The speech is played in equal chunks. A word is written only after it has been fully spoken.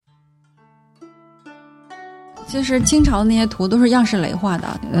就是清朝的那些图都是样式雷画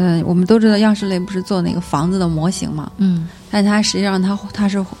的。我们都知道样式雷不是做那个房子的模型嘛，但它实际上它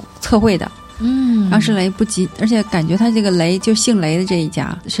是测绘的。样式雷不及，而且感觉他这个雷就姓雷的这一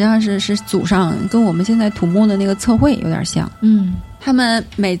家，实际上是祖上跟我们现在土木的那个测绘有点像。他们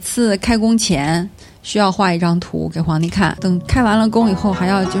每次开工前需要画一张图给皇帝看，等开完了工以后还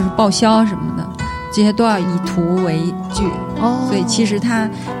要就是报销什么的，这些都要以图为据。所以其实他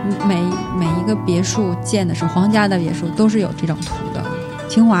每一个别墅建的是皇家的别墅，都是有这种图的。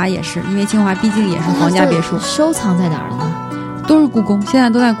清华也是，因为清华毕竟也是皇家别墅。收藏在哪儿了呢？都是故宫，现在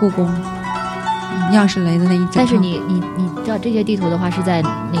都在故宫。样式雷的那一整套。但是你知道这些地图的话是在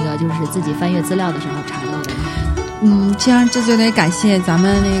那个就是自己翻阅资料的时候查到的。这就得感谢咱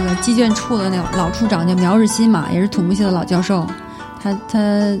们那个基建处的那个老处长叫苗日新嘛，也是土木系的老教授。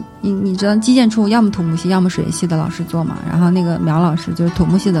你知道基建处要么土木系要么水系的老师做嘛，然后那个苗老师就是土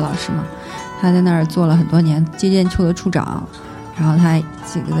木系的老师嘛，他在那儿做了很多年基建处的处长。然后他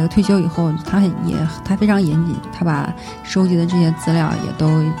这个退休以后，他非常严谨，他把收集的这些资料也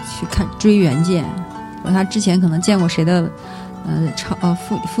都去看追原件。他之前可能见过谁的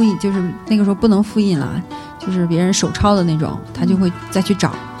复印，就是那个时候不能复印了，就是别人手抄的那种，他就会再去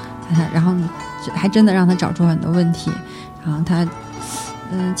找，然后还真的让他找出很多问题。然后他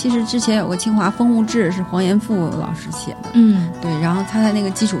其实之前有个清华风物志是黄延富老师写的，对，然后他在那个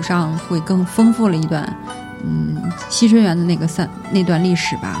基础上会更丰富了一段。西春园的那段历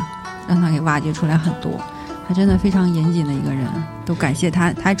史吧，让他给挖掘出来很多。他真的非常严谨的一个人，都感谢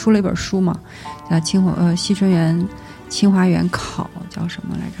他。他还出了一本书嘛，叫西春园清华园考，叫什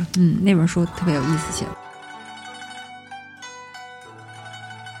么来着？那本书特别有意思写的。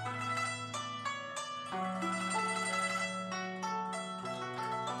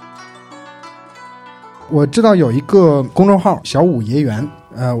我知道有一个公众号小五爷园，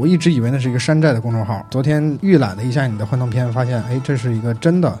我一直以为那是一个山寨的公众号，昨天预览了一下你的幻灯片，发现这是一个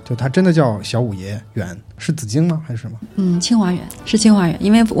真的，就它真的叫小五爷园。是紫荆吗还是什么？清华园，是清华园，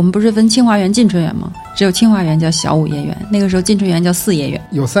因为我们不是分清华园进春园吗？只有清华园叫小五爷园，那个时候进春园叫四爷园。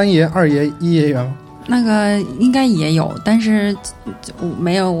有三爷二爷一爷园吗？那个应该也有，但是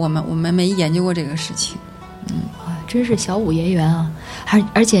没有，我们没研究过这个事情。真是小五爷园啊！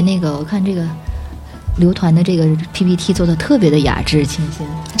而且那个我看这个刘团的这个 PPT 做的特别的雅致清新。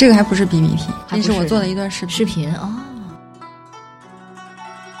这个还不是 PPT， 这是我做的一段视频啊。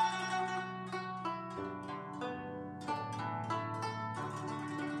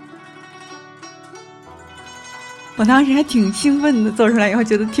我当时还挺兴奋的，做出来以后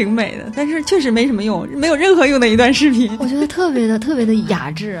觉得挺美的，但是确实没什么用，没有任何用的一段视频。我觉得特别的雅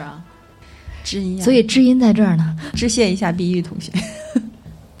致啊，知音，所以知音在这儿呢。致谢一下碧玉同学。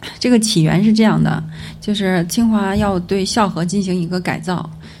这个起源是这样的，就是清华要对校河进行一个改造，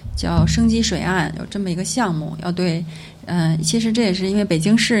叫生机水岸，有这么一个项目，要对其实这也是因为北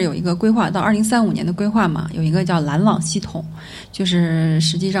京市有一个规划，到2035年的规划嘛，有一个叫拦网系统，就是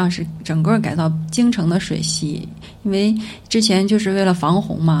实际上是整个改造京城的水系。因为之前就是为了防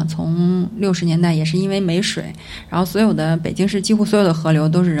洪嘛，从60年代也是因为没水，然后所有的北京市几乎所有的河流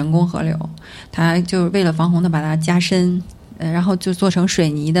都是人工河流，它就是为了防洪，它把它加深，然后就做成水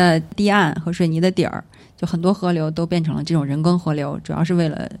泥的堤岸和水泥的底儿，就很多河流都变成了这种人工河流，主要是为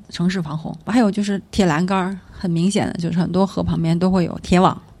了城市防洪。还有就是铁栏杆，很明显的就是很多河旁边都会有铁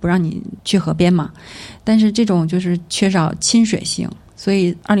网，不让你去河边嘛。但是这种就是缺少亲水性，所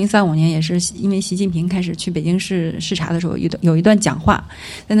以2035年也是因为习近平开始去北京市视察的时候有一段讲话，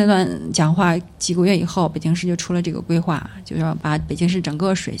在那段讲话几个月以后，北京市就出了这个规划，就是要把北京市整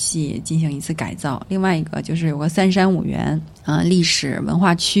个水系进行一次改造。另外一个就是有个三山五园历史文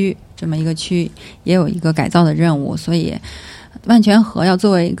化区这么一个区也有一个改造的任务，所以万泉河要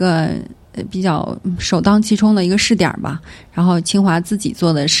作为一个比较首当其冲的一个试点吧，然后清华自己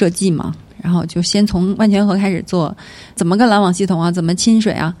做的设计嘛，然后就先从万泉河开始做，怎么个拦网系统啊，怎么亲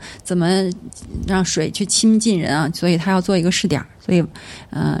水啊，怎么让水去亲近人啊，所以他要做一个试点。所以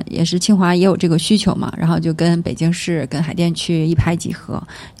也是清华也有这个需求嘛，然后就跟北京市跟海淀区一拍即合，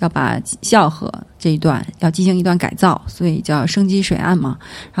要把校河这一段要进行一段改造，所以叫生机水岸嘛。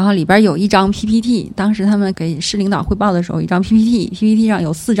然后里边有一张 PPT， 当时他们给市领导汇报的时候，一张 PPT 上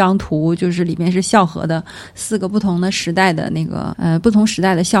有4张图，就是里面是校河的4个不同的时代的那个不同时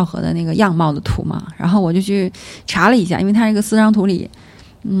代的校河的那个样貌的图嘛。然后我就去查了一下，因为它这个4张图里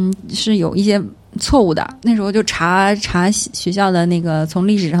是有一些错误的，那时候就查学校的那个从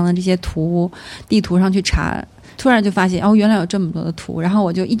历史上的这些地图上去查，突然就发现原来有这么多的图，然后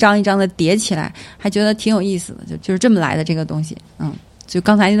我就一张一张的叠起来，还觉得挺有意思的，就是这么来的这个东西。就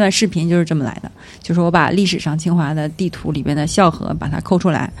刚才那段视频就是这么来的，就是我把历史上清华的地图里边的校河把它抠出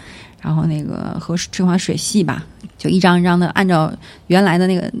来，然后那个和清华水系吧，就一张一张的按照原来的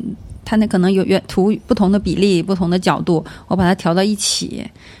那个，它那可能有图不同的比例、不同的角度，我把它调到一起，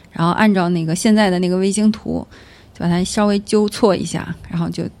然后按照那个现在的那个卫星图，就把它稍微纠错一下，然后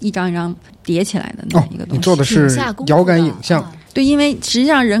就一张一张叠起来的那一个东西。你做的是遥感影像。对，因为实际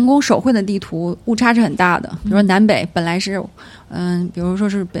上人工手绘的地图误差是很大的。比如说南北本来是，比如说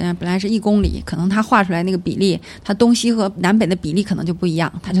是本来是1公里，可能它画出来那个比例，它东西和南北的比例可能就不一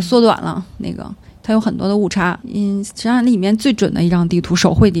样，它就缩短了那个。它有很多的误差。实际上里面最准的一张地图，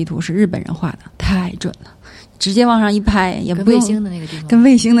手绘地图是日本人画的，太准了，直接往上一拍也不用，跟卫星的那个地方，跟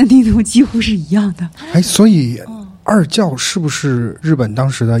卫星的地图几乎是一样的。哎，所以二教是不是日本当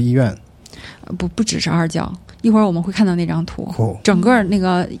时的医院？不只是二教。一会儿我们会看到那张图，整个那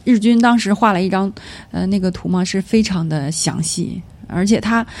个日军当时画了一张那个图嘛，是非常的详细，而且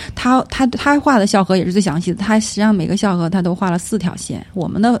他画的校河也是最详细的。他实际上每个校河他都画了4条线，我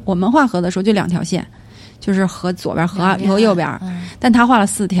们画河的时候就2条线，就是河左边河右边，但他画了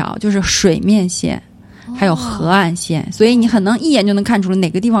4条，就是水面线还有河岸线，所以你很能一眼就能看出来哪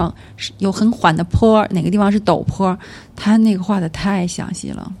个地方是有很缓的坡，哪个地方是陡坡，他那个画的太详细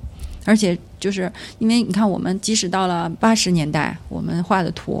了。而且就是因为你看，我们即使到了80年代，我们画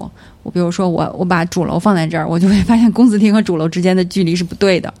的图，我比如说我把主楼放在这儿，我就会发现公子厅和主楼之间的距离是不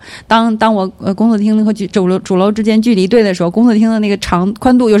对的。当我公子厅和主楼之间距离对的时候，公子厅的那个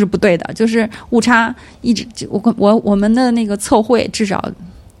宽度又是不对的，就是误差一直我们的那个测绘至少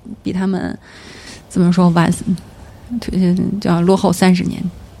比他们怎么说就要落后30年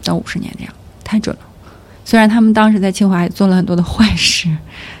到50年这样，太准了。虽然他们当时在清华也做了很多的坏事。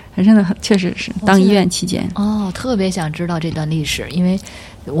真的确实是当医院期间特别想知道这段历史，因为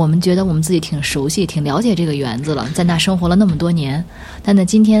我们觉得我们自己挺熟悉挺了解这个园子了，在那生活了那么多年，但呢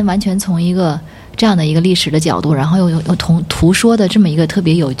今天完全从一个这样的一个历史的角度，然后又从图说的这么一个特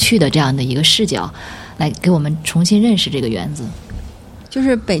别有趣的这样的一个视角来给我们重新认识这个园子。就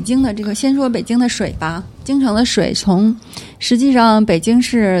是北京的这个，先说北京的水吧。京城的水实际上北京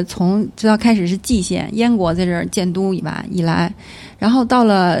是从直到开始是蓟县，燕国在这儿建都以来，然后到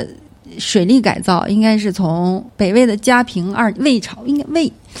了水利改造，应该是从北魏的嘉平魏朝，应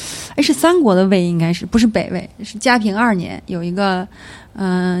该是三国的魏，应该是不是北魏，是嘉平2年有一个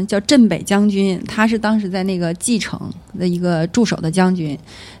叫镇北将军，他是当时在那个蓟城的一个驻守的将军。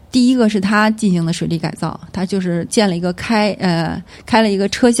第一个是他进行的水利改造，他就是建了一个开了一个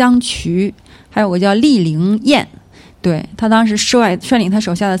车厢渠，还有个叫丽陵堰。对，他当时率领他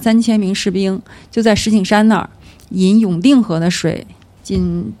手下的3000名士兵，就在石景山那儿引永定河的水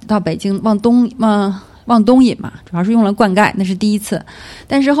进到北京，往东引嘛，主要是用了灌溉，那是第一次。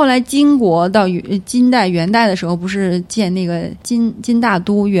但是后来金国到金代元代的时候，不是建那个金大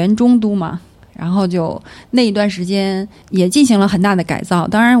都元中都嘛，然后就那一段时间也进行了很大的改造。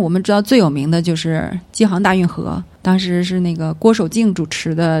当然我们知道最有名的就是京杭大运河，当时是那个郭守敬主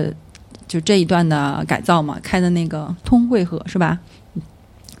持的，就这一段的改造嘛，开的那个通惠河是吧？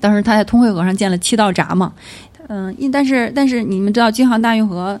当时他在通惠河上建了7道闸嘛，但是你们知道京杭大运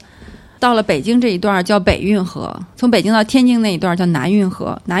河到了北京这一段叫北运河，从北京到天津那一段叫南运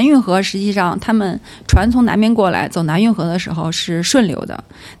河。南运河实际上他们船从南边过来走南运河的时候是顺流的，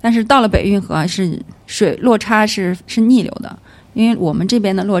但是到了北运河是水落差是逆流的，因为我们这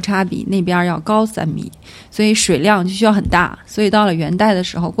边的落差比那边要高3米，所以水量就需要很大。所以到了元代的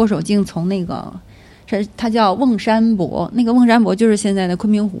时候，郭守敬从那个它叫瓮山泊，那个瓮山泊就是现在的昆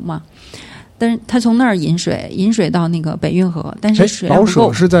明湖嘛，但是他从那儿引水到那个北运河，但是水量不够。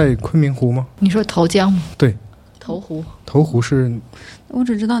老舍是在昆明湖吗？你说投江吗？对，投湖是，我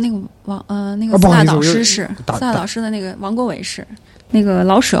只知道那个那个四大导师是四大导师的那个王国维是那个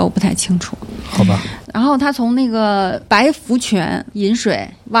老舍，我不太清楚。好吧。然后他从那个白福泉引水，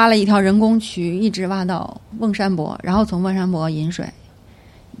挖了一条人工渠，一直挖到瓮山泊，然后从瓮山泊引水，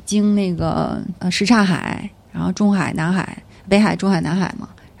经那个什刹海，然后中海、南海、北海、中海、南海嘛，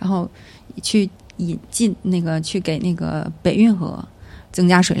然后去引进那个去给那个北运河增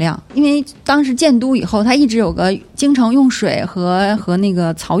加水量。因为当时建都以后，它一直有个京城用水和那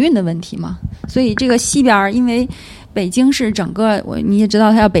个漕运的问题嘛，所以这个西边因为北京是整个你也知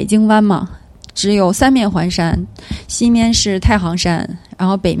道它叫北京湾嘛，只有3面环山，西面是太行山，然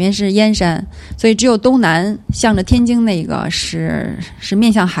后北面是燕山，所以只有东南向着天津那个是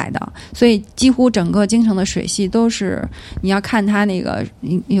面向海的，所以几乎整个京城的水系都是，你要看它那个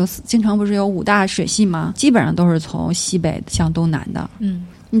京城不是有5大水系吗？基本上都是从西北向东南的。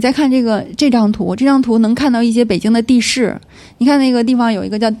你再看这张图能看到一些北京的地势。你看那个地方有一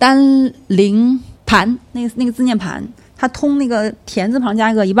个叫丹陵盘，那个字念盘，它通那个田字旁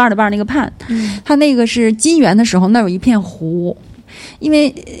加一个一半的半那个畔，它那个是金元的时候，那有一片湖。因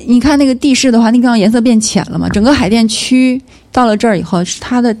为你看那个地势的话，那个地方颜色变浅了嘛，整个海淀区到了这儿以后，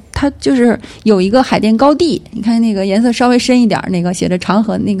它就是有一个海淀高地，你看那个颜色稍微深一点，那个写着长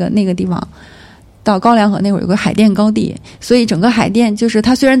河那个地方，到高梁河那会儿有个海淀高地，所以整个海淀就是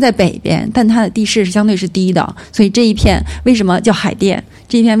它虽然在北边，但它的地势是相对是低的，所以这一片为什么叫海淀？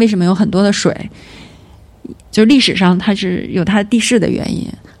这一片为什么有很多的水？就是历史上它是有它地势的原因，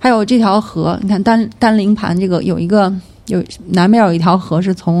还有这条河，你看丹陵盘这个有南边有一条河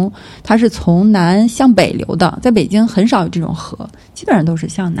它是从南向北流的，在北京很少有这种河，基本上都是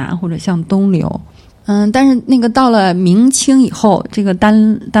向南或者向东流。但是那个到了明清以后，这个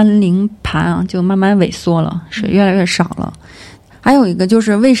丹陵盘啊就慢慢萎缩了，水越来越少了。还有一个就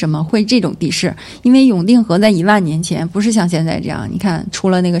是为什么会这种地势？因为永定河在1万年前不是像现在这样，你看出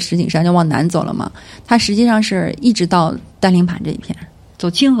了那个石景山就往南走了嘛，它实际上是一直到丹陵盘这一片，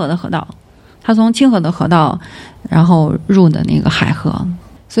走清河的河道，它从清河的河道然后入的那个海河。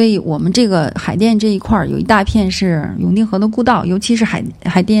所以我们这个海淀这一块有一大片是永定河的故道，尤其是海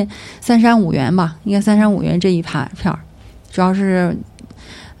淀三山五园吧，应该三山五园这一片主要是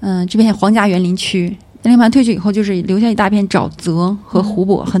这片皇家园林区。丹陵盘退去以后，就是留下一大片沼泽和湖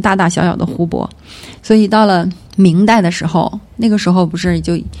泊，很大大小小的湖泊。所以到了明代的时候，那个时候不是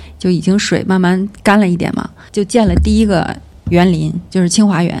就已经水慢慢干了一点嘛，就建了第一个园林，就是清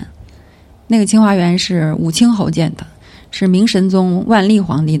华园。那个清华园是武清侯建的，是明神宗万历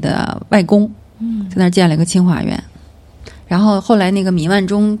皇帝的外公，在那儿建了一个清华园。然后后来那个闵万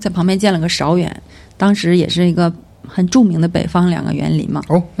中在旁边建了个韶园，当时也是一个很著名的北方2个园林嘛。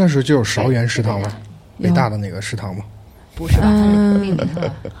哦，那时候就有韶园食堂了，北大的那个食堂吗？不是吧？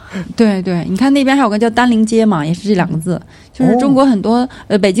对对，你看那边还有个叫丹陵街嘛，也是这2个字，就是中国很多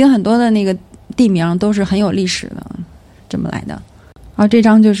北京很多的那个地名都是很有历史的，这么来的。然后这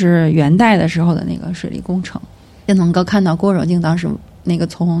张就是元代的时候的那个水利工程，就能够看到郭守敬当时那个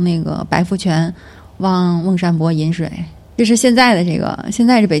从那个白福泉往瓮山泊引水。这是现在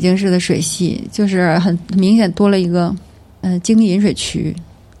是北京市的水系，就是很明显多了一个京丽引水渠。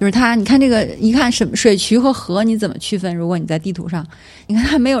就是它，你看这个一看水渠和河你怎么区分？如果你在地图上，你看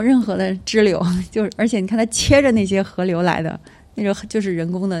它没有任何的支流，而且你看它切着那些河流来的那种，就是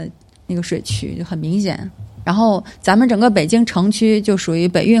人工的那个水渠，就很明显。然后咱们整个北京城区就属于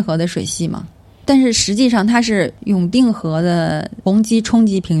北运河的水系嘛，但是实际上它是永定河的洪积冲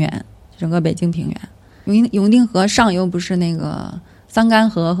积平原，整个北京平原。永定河上游不是那个桑干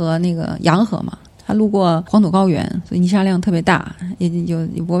河和那个洋河嘛？它路过黄土高原，所以泥沙量特别大，也有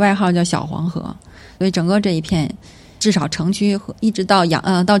个外号叫小黄河。所以整个这一片，至少城区一直到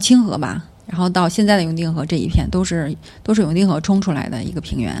到清河吧，然后到现在的永定河这一片，都是永定河冲出来的一个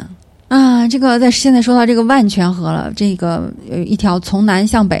平原啊。这个现在说到这个万泉河了，这个有一条从南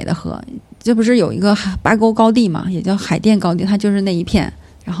向北的河，这不是有一个八沟高地嘛，也叫海淀高地，它就是那一片。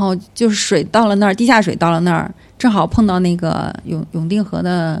然后就是水到了那儿，地下水到了那儿，正好碰到那个永定河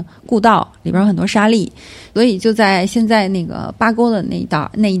的故道，里边有很多沙砾，所以就在现在那个八沟的那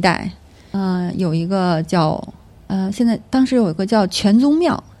一带，有一个叫当时有一个叫泉宗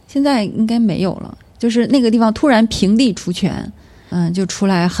庙，现在应该没有了。就是那个地方突然平地出泉，就出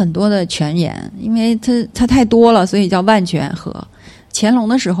来很多的泉眼，因为它太多了，所以叫万泉河。乾隆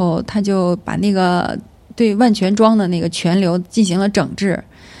的时候，他就把那个对万泉庄的那个泉流进行了整治。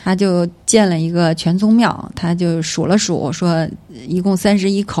他就建了一个泉宗庙，他就数了数，说一共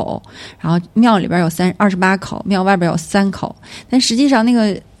31口，然后庙里边有28口，庙外边有3口。但实际上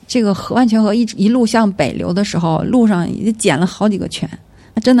这个万泉河一路向北流的时候，路上也捡了好几个泉，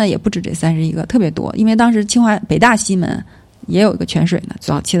真的也不止这31个，特别多。因为当时清华北大西门也有一个泉水呢，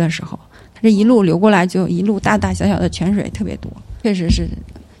早期的时候，它这一路流过来就一路大大小小的泉水特别多，确实是，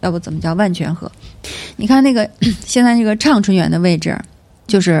要不怎么叫万泉河？你看那个现在这个畅春园的位置。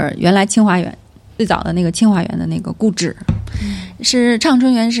就是原来清华园最早的那个清华园的那个故址，是畅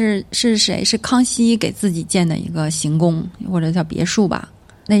春园是谁？是康熙给自己建的一个行宫或者叫别墅吧？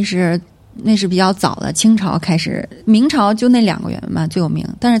那是比较早的，清朝开始，明朝就那2个园嘛最有名，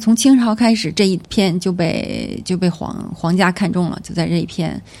但是从清朝开始这一片就被皇家看中了，就在这一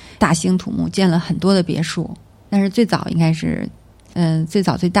片大兴土木建了很多的别墅。但是最早应该是最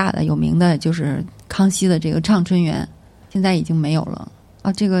早最大的有名的就是康熙的这个畅春园，现在已经没有了。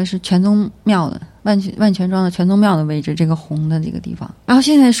这个是泉宗庙的万泉庄的泉宗庙的位置，这个红的这个地方。然后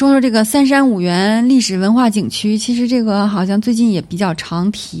现在说说这个三山五园历史文化景区，其实这个好像最近也比较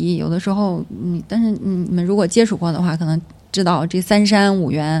常提，有的时候但是你们如果接触过的话，可能知道这3山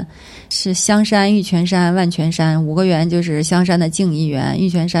5园是香山、玉泉山、万泉山，5个园就是香山的净怡园，玉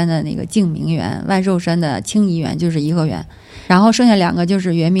泉山的那个净明园，万寿山的清怡园就是颐和园，然后剩下2个就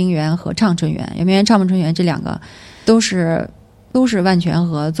是圆明园和畅春园。圆明园、畅春园这2个都是万泉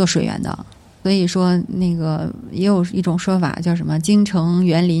河做水源的。所以说那个也有一种说法叫什么京城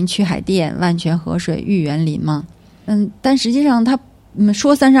园林曲海淀，万泉河水育园林嘛。但实际上他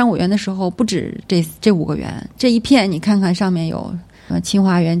说3山5园的时候不止这5个园，这一片你看看上面有什么清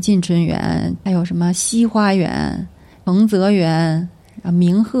华园、进春园，还有什么西花园、承泽园、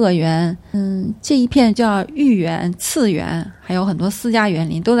明鹤园，这一片叫御园、次园，还有很多私家园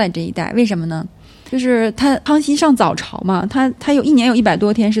林都在这一带。为什么呢？就是康熙上早朝嘛，他有1年有100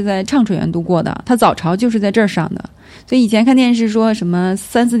多天是在畅春园度过的，他早朝就是在这儿上的。所以以前看电视说什么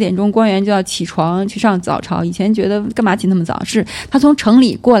3、4点钟官员就要起床去上早朝，以前觉得干嘛起那么早？是他从城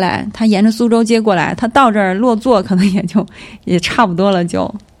里过来，他沿着苏州街过来，他到这儿落座可能也差不多了就。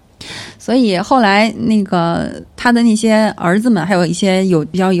所以后来那个他的那些儿子们，还有一些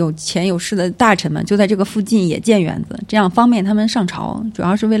比较有钱有势的大臣们，就在这个附近也建园子，这样方便他们上朝，主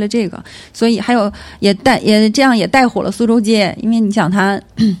要是为了这个。所以还有也这样也带火了苏州街，因为你想他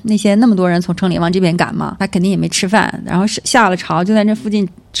那些那么多人从城里往这边赶嘛，他肯定也没吃饭，然后下了朝就在这附近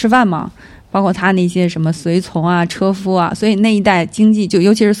吃饭嘛，包括他那些什么随从啊、车夫啊，所以那一带经济就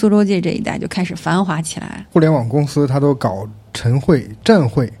尤其是苏州界这一带就开始繁华起来。互联网公司他都搞晨会、站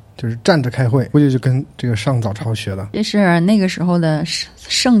会，就是站着开会，估计就跟这个上早朝学的。这是那个时候的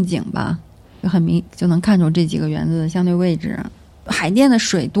盛景吧，就能看出这几个园子的相对位置。海淀的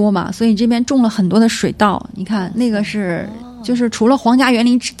水多嘛，所以这边种了很多的水稻。你看那个就是除了皇家园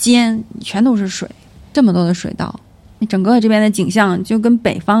林之间全都是水，这么多的水稻。整个这边的景象就跟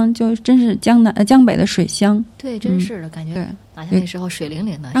北方就真是江北的水乡。对，真是的感觉。对，哪像那时候水灵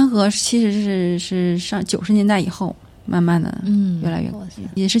灵的。山河其实是上90年代以后慢慢的越来越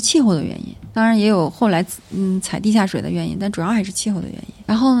也是气候的原因，当然也有后来采地下水的原因，但主要还是气候的原因。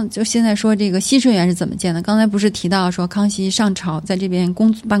然后呢，就现在说这个西春园是怎么建的？刚才不是提到说康熙上朝在这边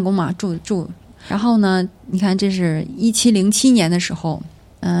办公嘛，住。然后呢，你看这是1707年的时候，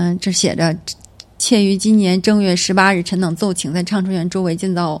这写着妾于今年正月18日，臣等奏请在畅春园周围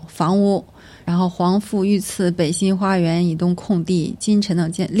建造房屋。然后皇父御赐北新花园以东空地，令臣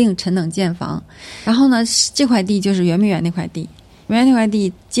等建房。然后呢，这块地就是圆明园那块地，圆明园那块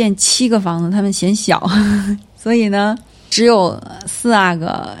地建7个房子，他们嫌小，所以呢，只有4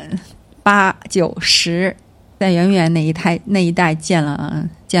个8、9、10，在圆明园那一带建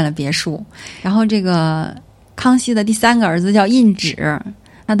了别墅。然后这个康熙的第3个儿子叫胤祉，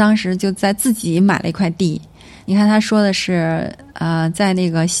他当时就在自己买了一块地。你看他说的是在那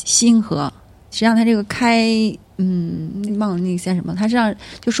个新河。实际上它这个忘了那个写什么，它实际上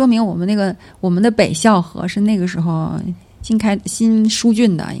就说明我们的北孝河是那个时候新疏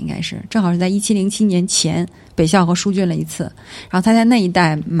浚的，应该是正好是在1707年前北孝河疏浚了一次，然后他在那一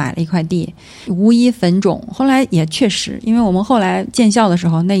带买了一块地，无一坟冢。后来也确实，因为我们后来建校的时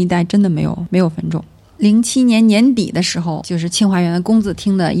候那一带真的没有坟冢。07年年底的时候，就是清华园的公子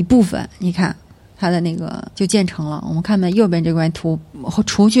厅的一部分，你看它的那个就建成了。我们看右边这块图，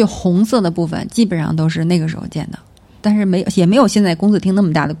除去红色的部分基本上都是那个时候建的，但是也没有现在公子厅那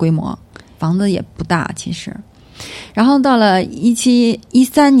么大的规模，房子也不大其实。然后到了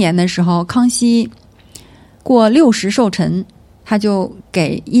1713年的时候，康熙过60寿辰，他就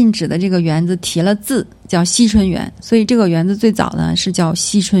给胤祉的这个园子提了字叫西春园，所以这个园子最早呢是叫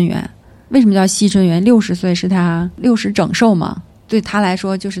西春园。为什么叫西春园？60岁是他60整寿嘛，对他来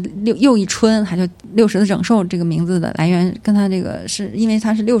说就是又一春，还就60的整寿这个名字的来源跟他这个是因为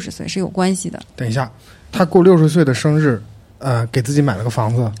他是60岁是有关系的。等一下，他过60岁的生日，给自己买了个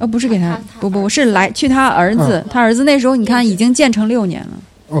房子？不是给他，不是去他儿子，他儿子那时候你看已经建成6年了。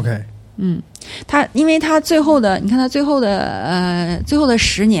OK， 因为他最后的，你看他最后的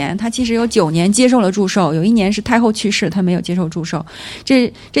10年，他其实有9年接受了祝寿，有1年是太后去世，他没有接受祝寿。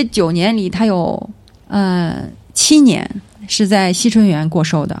这9年里，他有7年是在西春园过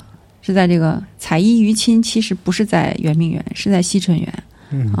寿的，是在这个采衣娱亲，其实不是在圆明园，是在西春园。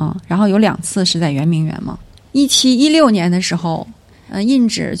然后有2次是在圆明园嘛。1716年的时候，胤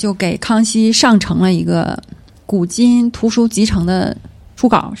祉就给康熙上呈了一个古今图书集成的初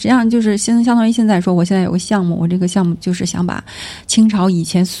稿，实际上就是相当于现在说，我现在有个项目，我这个项目就是想把清朝以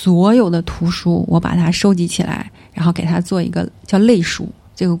前所有的图书，我把它收集起来，然后给它做一个叫类书。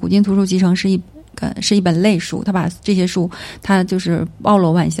这个古今图书集成是一本类书，他把这些书，它就是包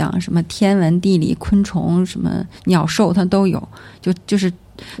罗万象，什么天文地理、昆虫、什么鸟兽，它都有。就是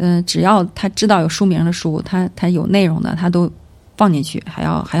只要他知道有书名的书，他有内容的，他都放进去，还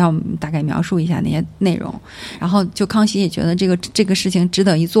要大概描述一下那些内容。然后就康熙也觉得这个事情值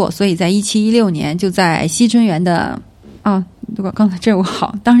得一做，所以在1716年就在西春园的刚才这我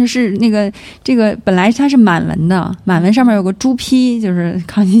好，当时是这个本来它是满文的，满文上面有个朱批，就是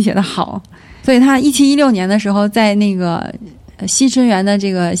康熙写的好，所以他1716年的时候在那个西春园的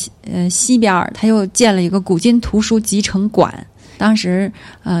这个西边，他又建了一个古今图书集成馆。当时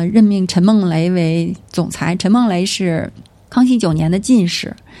任命陈梦雷为总裁，陈梦雷是康熙9年的进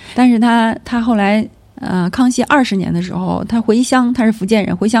士，但是他后来康熙20年的时候，他回乡，他是福建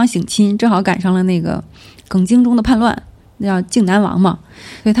人，回乡省亲，正好赶上了那个耿精忠的叛乱，叫靖南王嘛，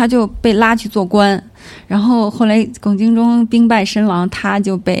所以他就被拉去做官。然后后来耿精忠兵败身亡，他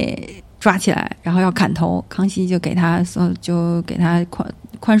就被抓起来，然后要砍头，康熙就给他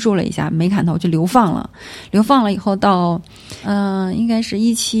宽恕了一下，没砍头就流放了。流放了以后到应该是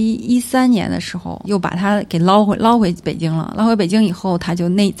1713年的时候，又把他给捞回北京了。捞回北京以后，他就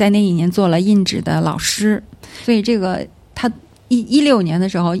在那一年做了印纸的老师。所以这个他16年的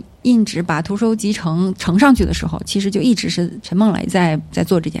时候，印纸把图书集成上去的时候，其实就一直是陈梦雷在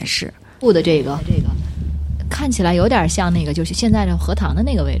做这件事。布的这个看起来有点像那个，就是现在的荷塘的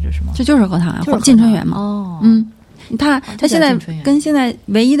那个位置是吗？这就是荷塘啊，进春园嘛。哦，它现在跟现在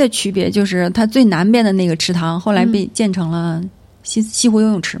唯一的区别就是它最南边的那个池塘后来被建成了西湖游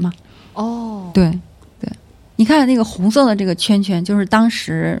泳池嘛。哦，对，你看那个红色的这个圈圈，就是当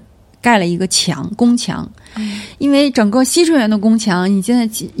时盖了一个宫墙。因为整个西春园的宫墙，你现在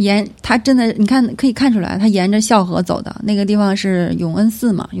它真的你看可以看出来，它沿着孝河走的那个地方是永恩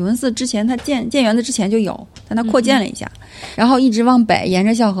寺嘛。永恩寺之前它建园的之前就有，但它扩建了一下，然后一直往北，沿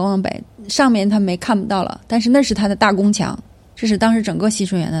着孝河往北，上面它看不到了，但是那是它的大宫墙，这是当时整个西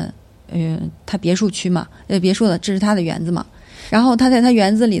春园的它别墅区嘛，别墅的，这是它的园子嘛。然后它在它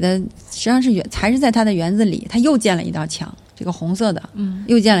园子里的，实际上还是在它的园子里，它又建了一道墙，这个红色的，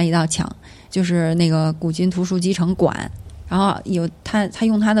又建了一道墙。就是那个古今图书集成馆，然后有他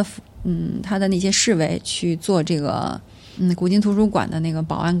用他的那些侍卫去做这个古今图书馆的那个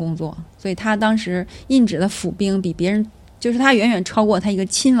保安工作，所以他当时印纸的府兵比别人，就是他远远超过他一个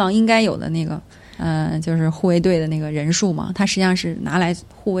亲王应该有的那个就是护卫队的那个人数嘛，他实际上是拿来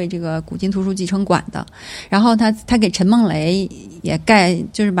护卫这个古今图书集成馆的。然后他给陈梦雷也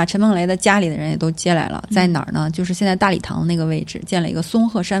就是把陈梦雷的家里的人也都接来了，在哪儿呢？就是现在大礼堂那个位置建了一个松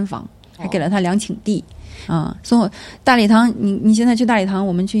鹤山房。还给了他2顷地，大礼堂，你现在去大礼堂，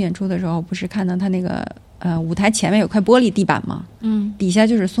我们去演出的时候，不是看到他那个舞台前面有块玻璃地板吗？底下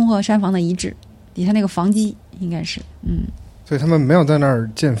就是松鹤山房的遗址，底下那个房基应该是，所以他们没有在那儿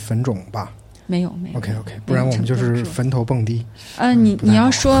建坟冢吧？没有。OK， 不然我们就是坟头蹦迪。你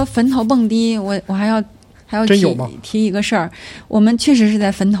要说坟头蹦迪，我还要提一个事儿，我们确实是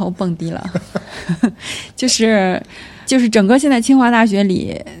在坟头蹦迪了，就是整个现在清华大学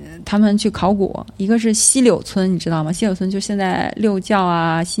里。他们去考古，一个是西柳村，你知道吗？西柳村就现在六教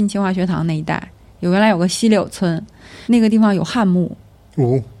啊、新清华学堂那一带，原来有个西柳村，那个地方有汉墓。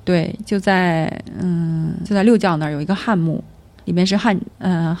对，就在六教那儿有一个汉墓，里面是汉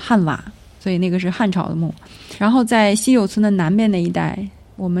瓦，所以那个是汉朝的墓。然后在西柳村的南边那一带，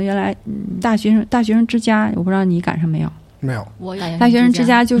我们原来大学生之家，我不知道你赶上没有？没有。大学生之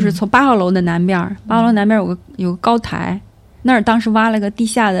家就是从8号楼的南边，8号楼南边有个高台。那儿当时挖了个地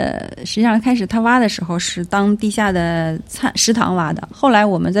下的，实际上开始他挖的时候是当地下的食堂挖的，后来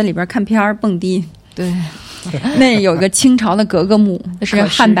我们在里边看片儿蹦迪。对，那有个清朝的格格墓，是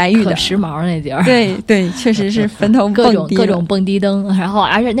汉白玉的，可时髦那地儿。对，确实是坟头蹦迪，各种蹦迪灯，然后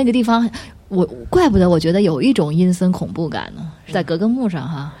而且那个地方，怪不得我觉得有一种阴森恐怖感呢，在格格墓上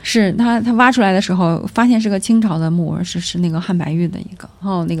哈。是他挖出来的时候，发现是个清朝的墓，是那个汉白玉的一个。然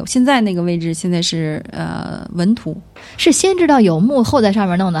后那个现在那个位置现在是文图，是先知道有墓后在上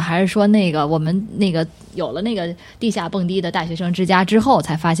面弄的，还是说那个我们那个有了那个地下蹦迪的大学生之家之后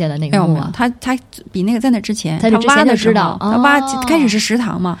才发现的那个墓啊？他比那个在那之前，他挖的知道，他挖开始是食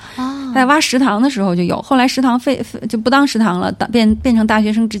堂嘛，在挖食堂的时候就有，后来食堂就不当食堂了，变成大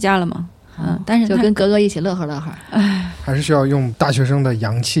学生之家了嘛。但是就跟格格一起乐呵乐呵，还是需要用大学生的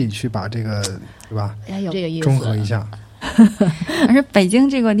阳气去把这个，对吧？有这个意思，中和一下。而是北京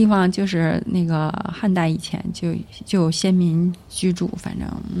这个地方，就是那个汉代以前就有先民居住，反正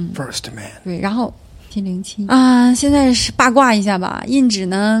First man。对，然后707现在是八卦一下吧。印纸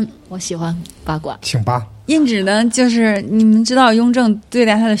呢，我喜欢八卦，请吧。印纸呢，就是你们知道雍正对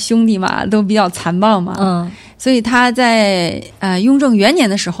待他的兄弟嘛，都比较残暴嘛，所以他在雍正元年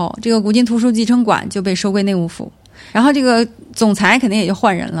的时候，这个古今图书集成馆就被收归内务府，然后这个总裁肯定也就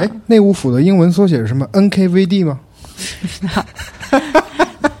换人了。内务府的英文缩写是什么 ？NKVD 吗？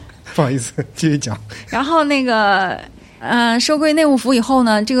不好意思，继续讲。然后那个收归内务府以后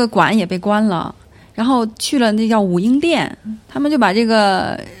呢，这个馆也被关了，然后去了那叫武英殿，他们就把这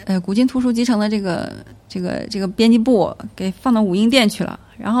个古今图书集成的这个编辑部给放到武英殿去了。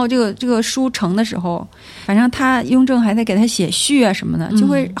然后这个书成的时候，反正雍正还得给他写序啊什么的，就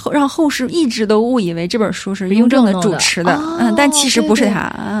会让后世一直都误以为这本书是雍正的主持的，但其实不是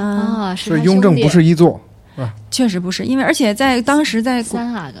他是雍正不是一作。确实不是，因为而且在当时在3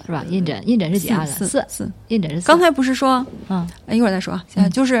阿哥是吧？胤禛是几阿哥？4，胤禛是4。刚才不是说，一会儿再说，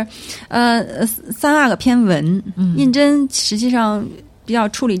就是3阿哥偏文，胤禛实际上比较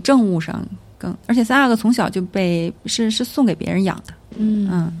处理政务上而且3阿哥从小就是送给别人养的，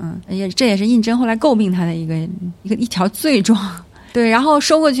这也是胤禛后来诟病他的一条罪状。对，然后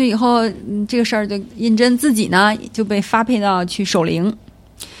收过去以后，这个事儿就胤禛自己呢就被发配到去守陵。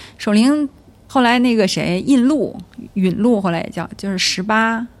后来那个谁允禄后来也叫就是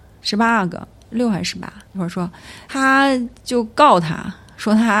18阿哥6还是18，一会儿说他就告他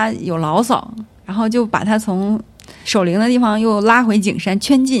说他有牢骚，然后就把他从守陵的地方又拉回景山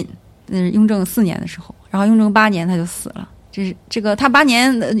圈禁。那是雍正4年的时候，然后雍正8年他就死了。这个他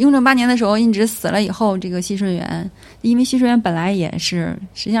雍正8年的时候，胤禛死了以后，这个熹顺元，因为熹顺元本来也是，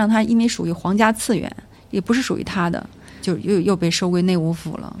实际上他因为属于皇家次元，也不是属于他的。就又被收归内务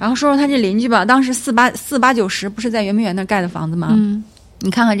府了。然后说说他这邻居吧，当时48、90不是在圆明园那盖的房子吗？你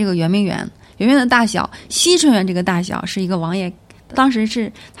看看这个圆明园的大小，熹顺园这个大小是一个王爷，当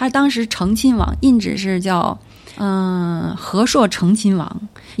时承亲王，胤禛是叫和硕承亲王，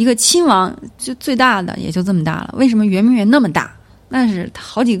一个亲王就最大的也就这么大了。为什么圆明园那么大？那是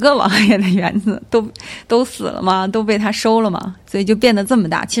好几个王爷的园子都死了嘛，都被他收了嘛，所以就变得这么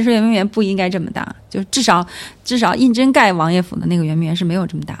大。其实圆明园不应该这么大，就至少胤禛盖王爷府的那个圆明园是没有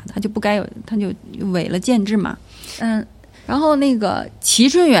这么大的，他就不该有，他就违了建制嘛。然后那个蕲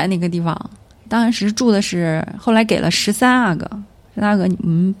春园那个地方，当时住的是后来给了13阿哥，13阿哥你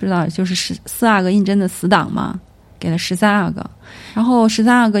们不知道，就是4阿哥胤禛的死党嘛，给了13阿哥。然后13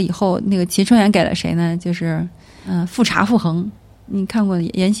阿哥以后，那个蕲春园给了谁呢？就是富察傅恒。你看过《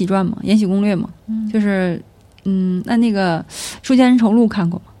延禧传》吗？《延禧攻略》吗？就是那个《书剑恩仇录》看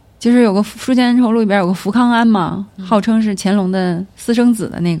过吗？就是有个《书剑恩仇录》里边有个福康安嘛，号称是乾隆的私生子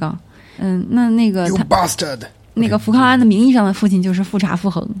的那个，那个他 那个福康安的名义上的父亲就是富察傅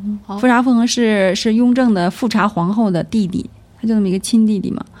恒，富察傅恒是雍正的富察皇后的弟弟，他就那么一个亲弟弟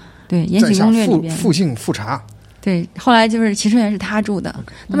嘛。对，《延禧攻略》里边复姓富察。对，后来就是蕲春园是他住的。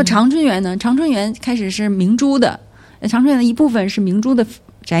那么长春园呢？长春园开始是明珠的。长春园的一部分是明珠的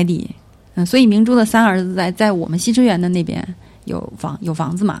宅邸，所以明珠的3儿子在我们熹春园的那边有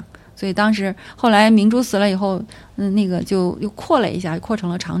房子嘛，所以当时后来明珠死了以后，那个就又扩了一下，扩成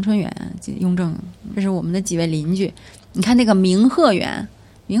了长春园。雍正，这是我们的几位邻居。你看那个明鹤园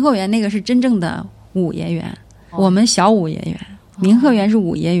那个是真正的五爷园，我们小五爷园，明鹤园是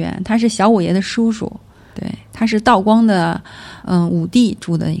五爷园，他是小五爷的叔叔，对，他是道光的武帝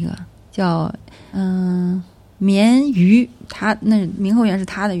住的一个叫绵余，他那明后园是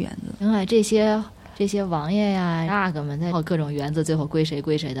他的园子。另外这些王爷呀、阿哥们在各种园子最后归谁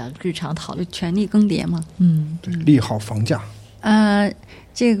的日常讨论，权力更迭嘛。对，立好房价。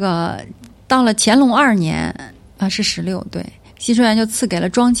这个到了乾隆2年是16，对，熹春园就赐给了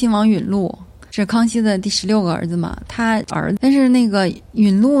庄亲王允禄，是康熙的第16个儿子嘛，他儿子，但是那个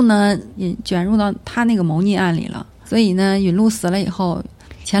允禄呢也卷入到他那个谋逆案里了，所以呢允禄死了以后，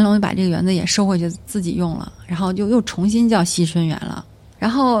乾隆就把这个园子也收回去自己用了，然后就又重新叫熹春园了。然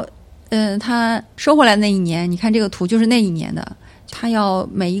后他收回来那一年，你看这个图就是那一年的，他要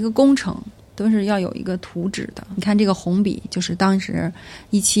每一个工程都是要有一个图纸的。你看这个红笔就是当时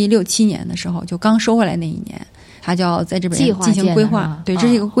1767年的时候，就刚收回来那一年，他就要在这边进行规划。对，这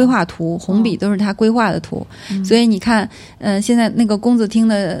是一个规划图，红笔都是他规划的图。所以你看现在那个公子厅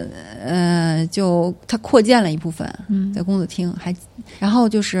的就他扩建了一部分，在公子厅然后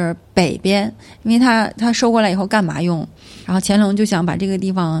就是北边，因为他收过来以后干嘛用，然后乾隆就想把这个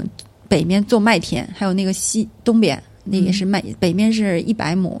地方北面做麦田，还有那个东边那也是北面是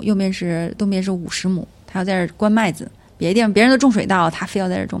100亩，东边是50亩，他要在这儿关麦子，别的地方别人都种水稻，他非要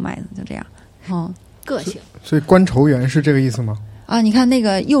在这儿种麦子，就这样。个性。所以官筹园是这个意思吗？你看那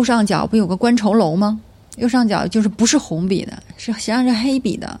个右上角不有个官筹楼吗？右上角就是不是红笔的，实际上是黑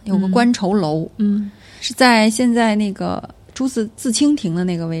笔的，有个官筹楼。是在现在那个朱自清亭的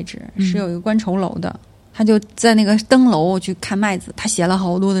那个位置，是有一个官筹楼的。他就在那个登楼去看麦子，他写了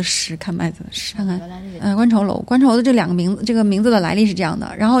好多的诗，看麦子的诗。看看官筹楼，官筹的这两个名字，这个名字的来历是这样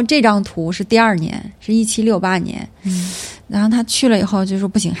的。然后这张图是第2年，是1768年。然后他去了以后就说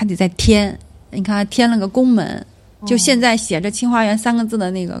不行，还得再添。你看添了个宫门，就现在写着清华园3个字的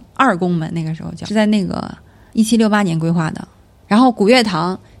那个2宫门，那个时候叫是在那个1768年规划的。然后古月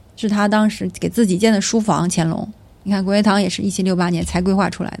堂是他当时给自己建的书房，乾隆，你看古月堂也是1768年才规划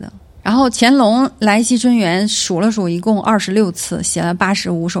出来的。然后乾隆来西春园数了数，一共26次，写了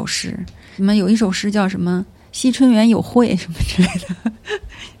85首诗。什么有一首诗叫什么西春园有会什么之类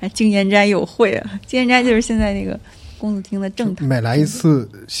的，净烟斋有会啊，净烟斋就是现在那个公主厅的正堂。每来一次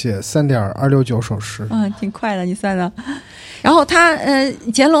写3.269首诗，挺快的，你算的。然后他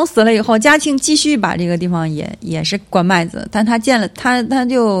乾隆死了以后，嘉庆继续把这个地方也是关麦子，但他建了他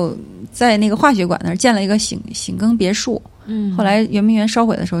就在那个化学馆那儿建了一个醒耕别墅。后来圆明园烧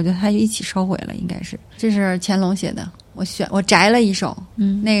毁的时候，他就一起烧毁了，应该是。这是乾隆写的，我摘了一首，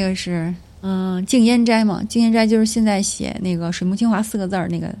那个是净烟斋嘛，净烟斋就是现在写那个水木清华4个字儿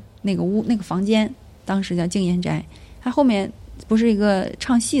那个屋那个房间，当时叫净烟斋。它后面不是一个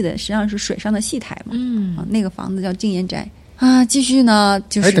唱戏的，实际上是水上的戏台嘛，那个房子叫净烟斋啊。继续呢，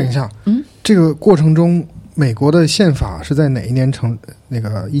就是等一下，这个过程中，美国的宪法是在哪一年成？那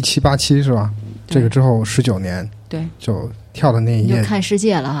个1787是吧？这个之后19年，对，就跳到那一页，就看世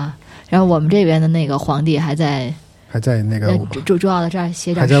界了哈。然后我们这边的那个皇帝还在那个主要的这儿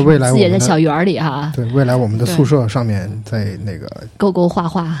写点，还在未来自己的小园里哈。对，未来我们的宿舍上面在那个勾画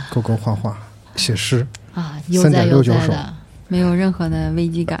画，写诗啊，悠哉悠哉的，没有任何的危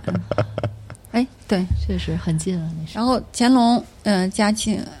机感。哎，对，确实很近了。然后乾隆嘉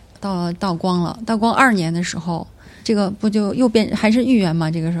庆到了道光了，道光2年的时候，这个不就又变还是御园嘛？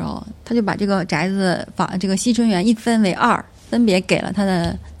这个时候他就把这个宅子这个西春园一分为2，分别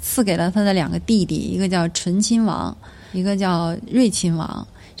赐给了他的2个弟弟，一个叫醇亲王，一个叫睿亲王。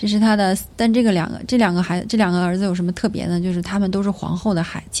这是他的，但这两个儿子有什么特别呢？就是他们都是皇后的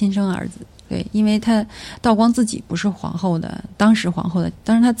亲生儿子。对，因为道光自己不是皇后的，当时皇后的，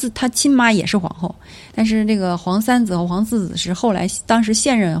当然他亲妈也是皇后，但是这个皇三子和皇四子是后来当时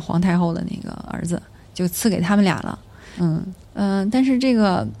现任皇太后的那个儿子，就赐给他们俩了。但是这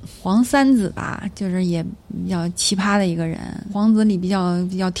个皇三子吧，就是也比较奇葩的一个人，皇子里比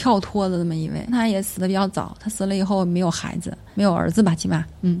较跳脱的这么一位，他也死得比较早，他死了以后没有孩子，没有儿子吧，起码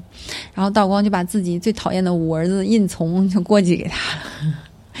然后道光就把自己最讨厌的5儿子胤从就过继给他了。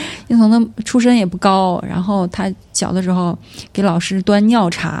胤从的出身也不高，然后他小的时候给老师端尿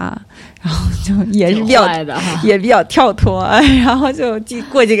茶，然后就也是比较跳脱，然后就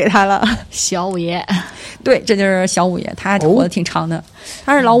过继给他了。小五爷，对，这就是小五爷，他活得挺长的，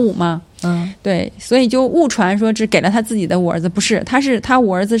他是老五嘛，对，所以就误传说只给了他自己的5儿子，不是，他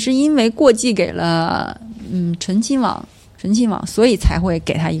5儿子是因为过继给了醇亲王，所以才会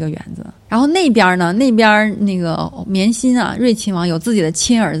给他一个园子。然后那边那个绵心啊，睿亲王有自己的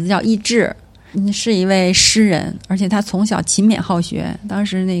亲儿子叫奕志，是一位诗人，而且他从小勤勉好学。当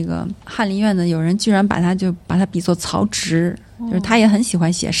时那个翰林院的有人居然把他比作曹植，就是他也很喜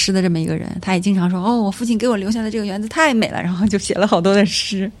欢写诗的这么一个人。他也经常说我父亲给我留下的这个园子太美了，然后就写了好多的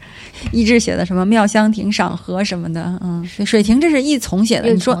诗。奕志写的什么妙香亭赏荷什么的，水亭这是奕从写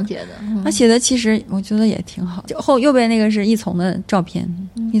的，你说他写的其实我觉得也挺好。右边那个是奕从的照片，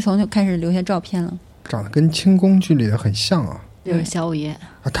奕从就开始留下照片了，长得跟清宫剧里的很像啊。就是小五爷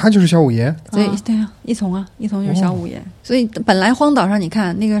啊，他就是小五爷，所以对啊，奕从就是小五爷。所以本来荒岛上你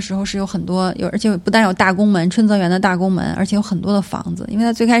看那个时候是有很多而且不但有大宫门，春泽园的大宫门，而且有很多的房子，因为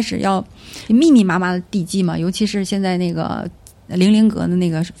他最开始要密密麻麻的地基嘛，尤其是现在那个凌凌阁的那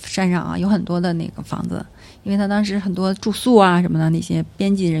个山上啊，有很多的那个房子，因为他当时很多住宿啊什么的那些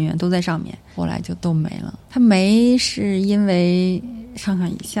编辑人员都在上面，后来就都没了。他没是因为看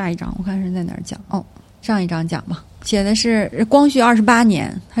看下一章，我看是在哪儿讲上一章讲吧。写的是光绪28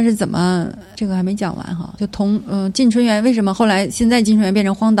年，他是怎么这个还没讲完哈，就进春园为什么后来现在进春园变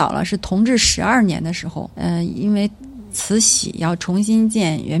成荒岛了？是同治12年的时候，因为慈禧要重新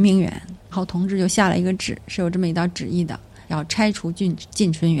建圆明园，然后同治就下了一个旨，是有这么一道旨意的，要拆除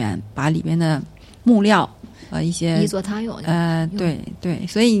进春园，把里边的木料一些移作他用。对，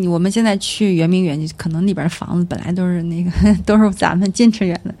所以我们现在去圆明园，可能里边房子本来都是那个都是咱们进春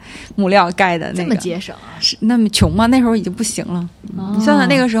园的木料盖的，这么节省啊？是那么穷吗？那时候已经不行了。你算算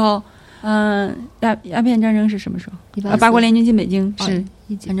那个时候，鸦片战争是什么时候？八国联军进北京是，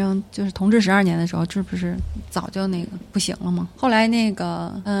反正就是同治12年的时候，这不是早就那个不行了吗？后来那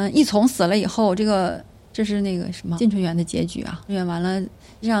个奕从死了以后，这是那个什么进春园的结局啊。春园完了，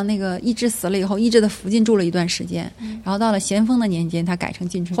让那个奕志死了以后，奕志的福晋住了一段时间，然后到了咸丰的年间，他改成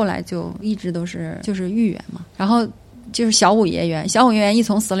进春，后来就一直都是就是御园嘛。然后就是小五爷园，奕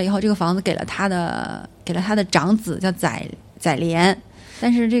从死了以后，这个房子给了他的长子叫载濂，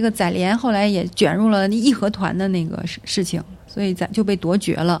但是这个载濂后来也卷入了义和团的那个事情，所以就被夺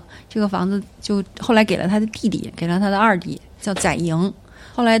爵了。这个房子就后来给了他的弟弟，给了他的2弟叫载莹。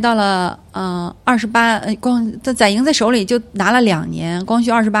后来到了载营在手里就拿了2年，光绪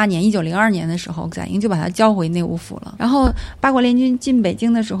28年1902年的时候，载营就把它交回内务府了。然后八国联军进北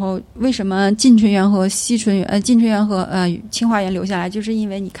京的时候，为什么晋春园和晋春园和清华园留下来，就是因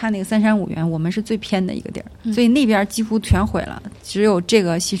为你看那个三山五园，我们是最偏的一个地儿，所以那边几乎全毁了，只有这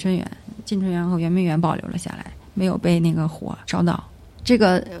个西春园、晋春园和圆明园保留了下来，没有被那个火烧到。这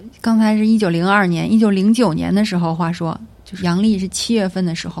个刚才是1902年，1909年的时候，话说就是阳历是7月份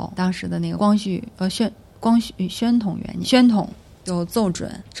的时候，当时的那个宣统元年，宣统就奏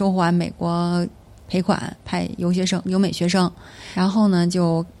准收还美国赔款，派留美学生，然后呢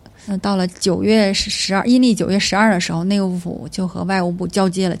就到了9月12，阴历9月12的时候，内务府就和外务部交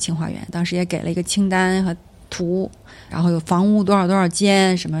接了清华园，当时也给了一个清单和图，然后有房屋多少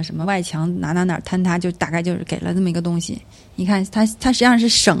间，什么什么外墙哪坍塌，就大概就是给了这么一个东西。你看它实际上是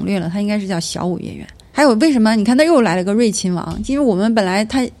省略了，它应该是叫小五岳园。还有为什么你看他又来了个瑞亲王，因为我们本来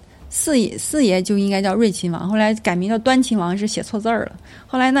他四爷就应该叫瑞亲王，后来改名叫端亲王是写错字了，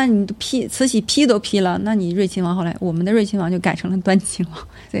后来那你慈禧批都批了，那你瑞亲王后来我们的瑞亲王就改成了端亲王，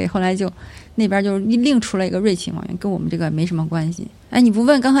所以后来就那边就另出了一个瑞亲王园，跟我们这个没什么关系。哎，你不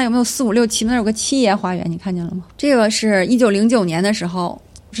问刚才有没有4、5、6、7，那有个7爷花园，你看见了吗？这个是1909年的时候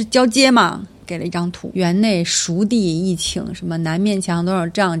是交接嘛，给了一张图，园内熟地一顷，什么南面墙多少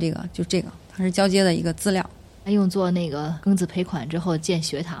丈，这个它是交接的一个资料。用作那个庚子赔款之后建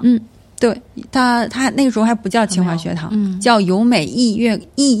学堂。对，他那个时候还不叫清华学堂，叫由美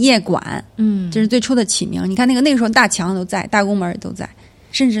艺业馆。这是最初的起名。你看那个时候大墙都在，大宫门也都在，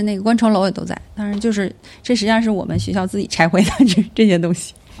甚至那个官城楼也都在。当然就是这实际上是我们学校自己拆毁的这些东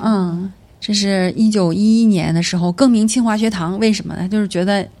西。这是1911年的时候更名清华学堂，为什么呢？就是觉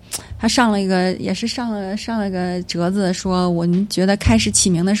得他上了个折子，说我们觉得开始起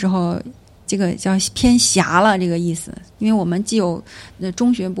名的时候，这个叫偏狭了这个意思，因为我们既有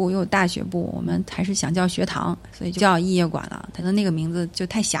中学部又有大学部，我们还是想叫学堂，所以就叫艺业馆了。它的那个名字就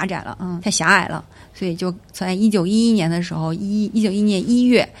太狭窄了，太狭隘了，所以就在1911年的时候，1911年1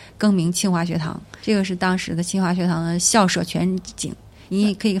月更名清华学堂。这个是当时的清华学堂的校舍全景。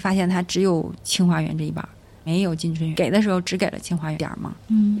你可以发现它只有清华园这一半，没有晋春园，给的时候只给了清华园点嘛。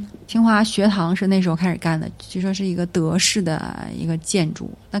清华学堂是那时候开始干的，据说是一个德式的一个建筑，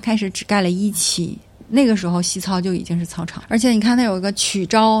那开始只盖了1期，那个时候西操就已经是操场，而且你看它有一个曲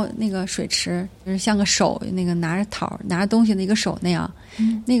招那个水池，就是像个手那个拿着东西的一个手那样，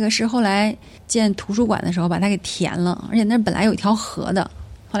那个是后来建图书馆的时候把它给填了，而且那本来有一条河的，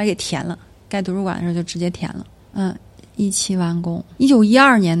后来给填了，盖图书馆的时候就直接填了。17完工。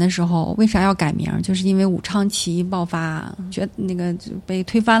1912年的时候，为啥要改名？就是因为武昌起义爆发，那个就被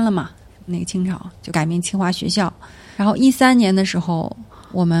推翻了嘛，那个清朝就改名清华学校。然后13年的时候，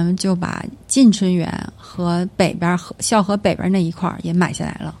我们就把晋春园和北边校河北边那一块也买下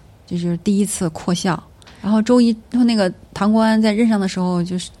来了，这就是第一次扩校。然后那个唐国安在任上的时候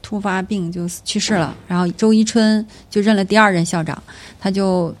就是突发病就去世了，然后周一春就任了第2任校长，他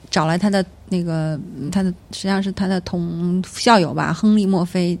就找来他的实际上是他的同校友吧，亨利·墨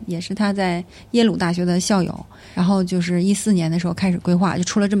菲，也是他在耶鲁大学的校友。然后就是14年的时候开始规划，就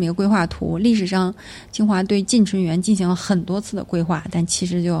出了这么一个规划图。历史上清华对晋春园进行了很多次的规划，但其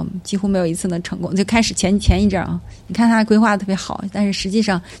实就几乎没有一次能成功。就开始前一阵啊，你看他规划的特别好，但是实际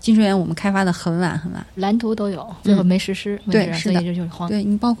上晋春园我们开发的很晚，蓝图都有，最后没实施。对，是的，所以就是慌。对，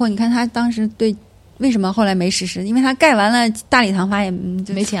你包括你看他当时对。为什么后来没实施？因为他盖完了大礼堂发现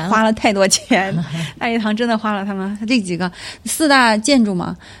就没钱了，花了太多钱。大礼堂真的花了他这几个4大建筑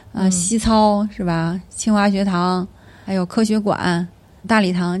嘛，西操是吧？清华学堂，还有科学馆、大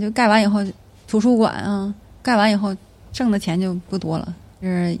礼堂，就盖完以后，图书馆盖完以后挣的钱就不多了。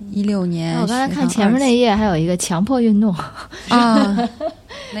是16年。我刚才看前面那页还有一个强迫运动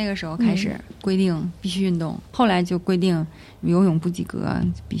那个时候开始规定必须运动，后来就规定游泳不及格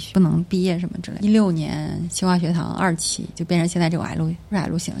必须不能毕业什么之类的。16年清华学堂2期就变成现在这种矮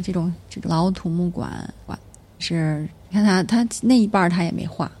路型这种老土木馆是，你看他那一半他也没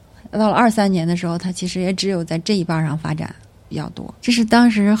画，到了23年的时候，他其实也只有在这一半上发展比较多。这是当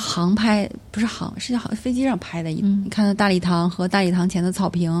时航拍，不是航，是飞机上拍的。你看到大礼堂和大礼堂前的草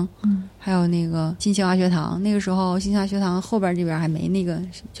坪，还有那个新清华学堂。那个时候新清华学堂后边这边还没那个，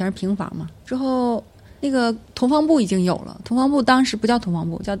全是平房嘛。之后那个同方部已经有了，同方部当时不叫同方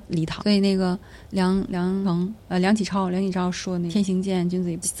部，叫礼堂。所以那个梁启超说那天行健，君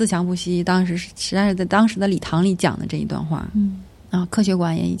子以自强不息，当时实际上是在当时的礼堂里讲的这一段话。科学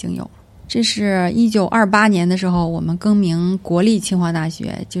馆也已经有了。这是1928年的时候，我们更名国立清华大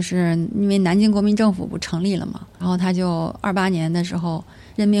学，就是因为南京国民政府不成立了嘛，然后他就28年的时候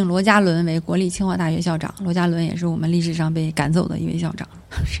任命罗家伦为国立清华大学校长。罗家伦也是我们历史上被赶走的一位校长，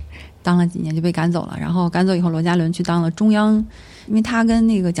当了几年就被赶走了。然后赶走以后，罗家伦去当了中央，因为他跟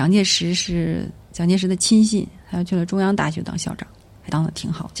那个蒋介石是蒋介石的亲信，他就去了中央大学当校长。还当得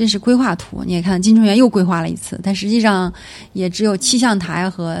挺好。这是规划图，你也看金城园又规划了一次，但实际上也只有气象台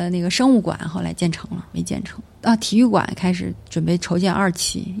和那个生物馆后来建成了，没建成。体育馆开始准备筹建2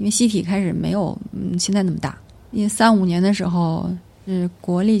期，因为西体开始没有现在那么大。因为35年的时候是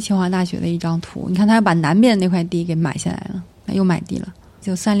国立清华大学的一张图，你看他把南边那块地给买下来了，他又买地了。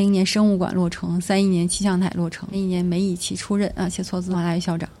就30年生物馆落成，31年气象台落成，31年梅贻琦出任写错字，清华大学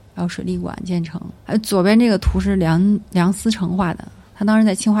校长。还有水利馆建成，还有左边这个图是梁思成画的，他当时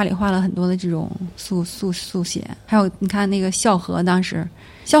在清华里画了很多的这种速写。还有你看那个校河，当时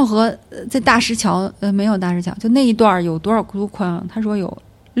校河在大石桥没有大石桥，就那一段有多少多宽？他说有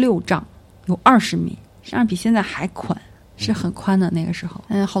6丈，有20米，实际上比现在还宽，是很宽的那个时候。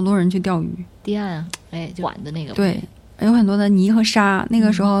好多人去钓鱼，堤岸就管的那个对。有很多的泥和沙，那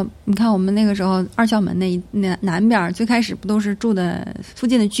个时候你看我们那个时候二校门那南边最开始不都是住的附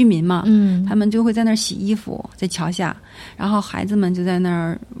近的居民嘛，他们就会在那儿洗衣服，在桥下，然后孩子们就在那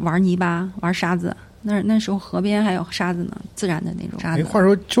儿玩泥巴玩沙子，那时候河边还有沙子呢，自然的那种沙子。话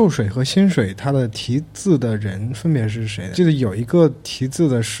说旧水和新水它的题字的人分别是谁？记得有一个题字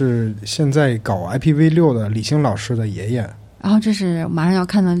的是现在搞 IPv6 的李兴老师的爷爷。然后这是马上要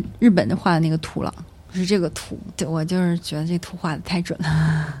看到日本的画的那个图了，是这个图，对，我就是觉得这图画的太准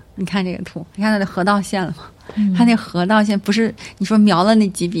了。你看这个图，你看它的河道线了吗？它那河道线不是你说描了那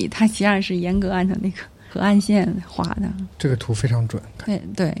几笔，它实际上是严格按照那个河岸线画的。这个图非常准。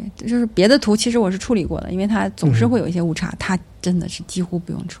对，就是别的图其实我是处理过的，因为它总是会有一些误差，它真的是几乎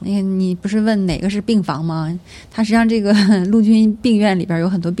不用处理。你不是问哪个是病房吗？它实际上这个陆军病院里边有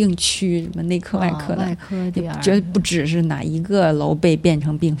很多病区，什么内科、外科的，外科绝不只是哪一个楼被变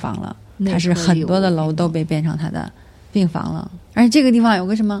成病房了。它是很多的楼都被变成它的病房了，而且这个地方有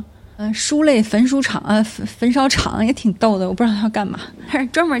个什么书类焚书场焚烧厂也挺逗的，我不知道他要干嘛，他是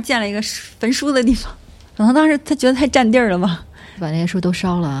专门建了一个焚书的地方，可能当时他觉得太占地儿了吧，把那些书都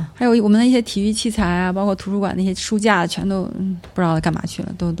烧了。还有我们的一些体育器材啊，包括图书馆那些书架全都不知道干嘛去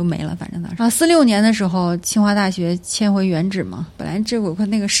了，都没了，反正当时。46年的时候，清华大学迁回原址嘛，本来这我看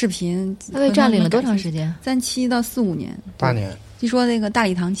那个视频，他被占领了多长时间？37到45年，8年。据说那个大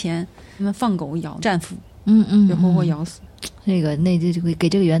礼堂前他们放狗咬战俘，被活活咬死。那就给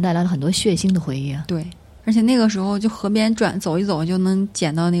这个园带来了很多血腥的回忆啊。对，而且那个时候就河边走一走就能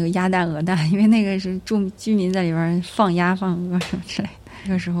捡到那个鸭蛋鹅蛋，因为那个是居民在里边放鸭放鹅什么之类的。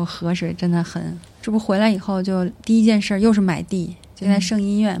那个时候河水真的很，这不回来以后就第一件事又是买地，就在圣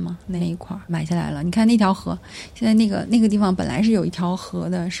医院嘛，那一块买下来了。你看那条河，现在那个地方本来是有一条河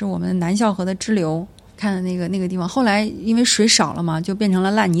的，是我们南校河的支流。看的那个地方，后来因为水少了嘛，就变成了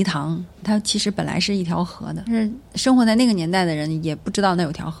烂泥塘。它其实本来是一条河的，但是生活在那个年代的人也不知道那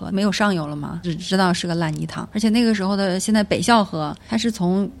有条河，没有上游了嘛，只知道是个烂泥塘。而且那个时候的现在北校河，它是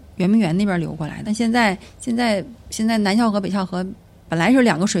从圆明园那边流过来的，但现在南校河、北校河本来是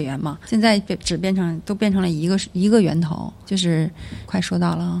2个水源嘛，现在都变成了一个源头，就是快说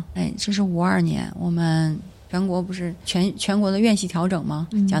到了，这是52年我们全国不是全国的院系调整吗？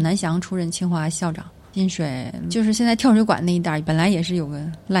蒋南翔出任清华校长。金水就是现在跳水馆那一带本来也是有个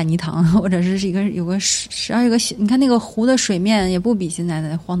烂泥塘，或者是有个你看那个湖的水面也不比现在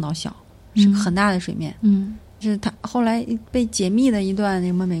的荒岛小，是个很大的水面。就是他后来被解密的一段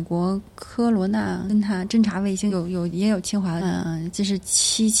什么美国科罗纳跟他侦察卫星也有清华这是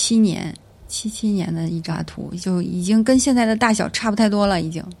77年的一张图，就已经跟现在的大小差不太多了，已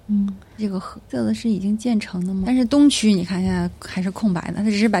经。这个河这个是已经建成的吗？但是东区你看现在还是空白的，他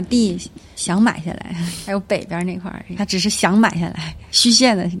只是把地想买下来，还有北边那块他只是想买下来，虚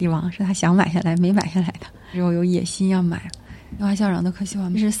线的地方是他想买下来没买下来的，之后有野心要买。清华校长都可喜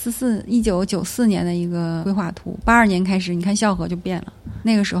欢，这是1994年的一个规划图，82年开始，你看校河就变了。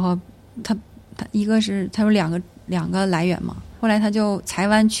那个时候他一个是他有两个来源嘛。后来他就裁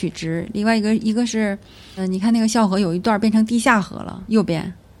弯取直，另外一个是，你看那个校河有一段变成地下河了，右边，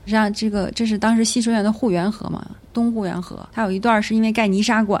实际上这是当时西水园的护园河嘛，东护园河，它有一段是因为盖泥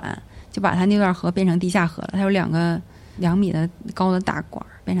沙管，就把它那段河变成地下河了，它有2米的高的大管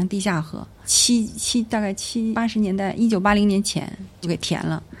变成地下河，大概70-80年代，1980年前就给填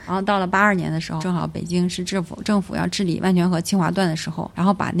了，然后到了82年的时候，正好北京市政府要治理万泉河清华段的时候，然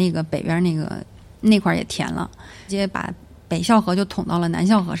后把那个北边那块也填了，直接把北校河就捅到了南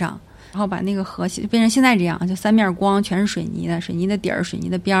校河上，然后把那个河变成现在这样，就三面光，全是水泥的，水泥的底儿，水泥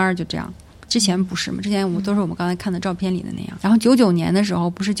的边儿，就这样。之前不是嘛？之前都是我们刚才看的照片里的那样。然后99年的时候，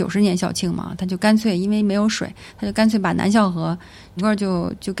不是90年校庆嘛？他就干脆因为没有水，他就干脆把南校河整个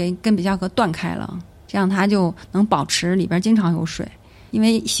就跟北校河断开了，这样它就能保持里边经常有水。因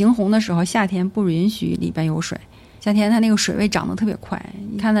为行洪的时候，夏天不允许里边有水。夏天它那个水位涨得特别快，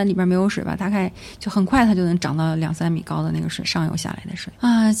你看它里边没有水吧，大概就很快它就能涨到2-3米高的那个水，上游下来的水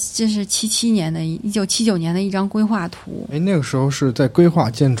啊。这是1979年的一张规划图。那个时候是在规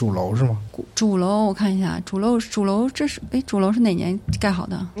划建主楼是吗？主楼我看一下，主楼这是主楼是哪年盖好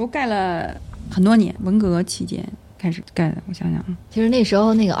的？主楼盖了很多年，文革期间开始盖的。我想想，其实那时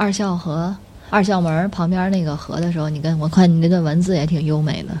候那个二校门旁边那个河的时候，我看你那段文字也挺优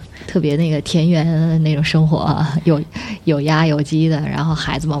美的，特别那个田园那种生活啊，有鸭有鸡的，然后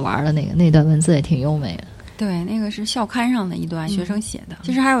孩子们玩的那段文字也挺优美的。对，那个是校刊上的一段学生写的。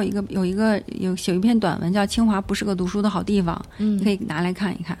其实还有一篇短文叫《清华不是个读书的好地方》，你可以拿来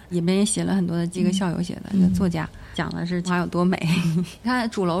看一看。里面也写了很多的几个校友写的，一个作家讲的是清华有多美。你看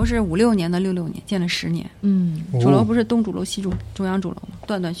主楼是56年的66年，建了10年。主楼不是东主楼西中央主楼吗？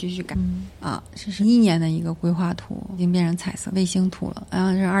断断续续改。这是11年的一个规划图，已经变成彩色卫星图了。然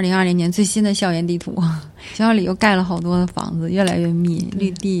后是2020年最新的校园地图，学校里又盖了好多的房子，越来越密，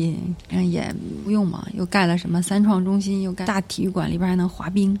绿地也不用嘛，又盖了什么三创中心，又盖大体育馆，里边还能滑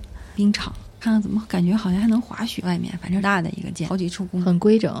冰场，看看怎么感觉好像还能滑雪，外面反正大的一个建，好几处工，很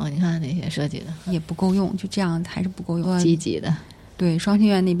规整。你看那些设计的也不够用，就这样还是不够用，积极的。对，双清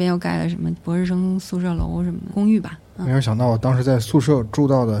苑那边又盖了什么博士生宿舍楼什么的公寓吧。没有想到我当时在宿舍住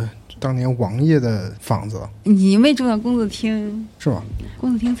到的当年王爷的房子。你没住到公子厅是吧？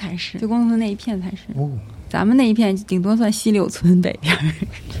公子厅才是，就公子厅那一片才是。咱们那一片顶多算西柳村北边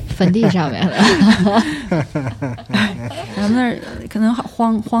坟地上面了。咱们那儿可能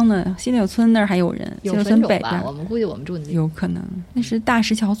荒的，西柳村那儿还有人，西柳村北边我们估计我们住的有可能那是大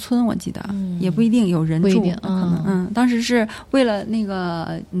石桥村，我记得也不一定有人住，可能当时是为了那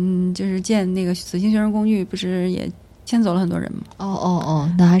个就是建那个紫星学生公寓，不是也迁走了很多人吗？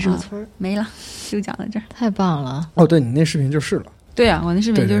那还是个村没了，就讲到这儿，太棒了。对，你那视频就是了。对啊，我那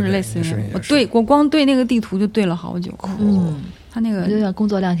视频就是类似于我光对那个地图就对了好久。他那个我觉得工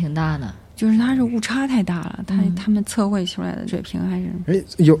作量挺大的，就是他是误差太大了，他们测绘出来的水平还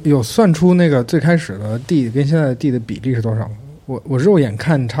是有算出那个最开始的地跟现在的地的比例是多少吗？我肉眼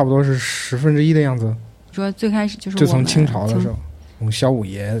看差不多是1/10的样子。说最开始就从清朝的时候，从小五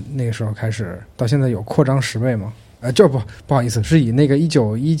爷那个时候开始到现在有扩张10倍吗？不好意思，是以那个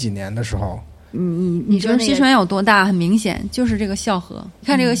1910几年的时候。你说西春园有多大？很明显就是这个校河，你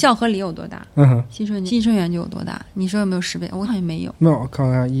看这个校河里有多大？西春园就有多大？你说有没有10倍？我好像没有。没有，看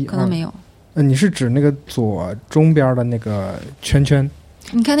看可能没有。你是指那个左中边的那个圈圈？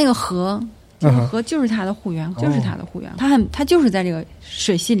你看那个河，这个河就是它的护园，就是它的护园，它就是在这个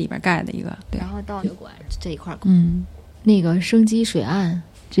水系里边盖的一个。对，然后到流管这一块，那个生机水岸，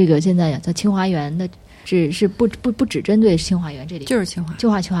这个现在在清华园的。是不只针对清华园这里，就是清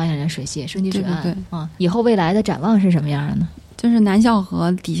华园的水系生机水岸。对以后未来的展望是什么样的呢？就是南校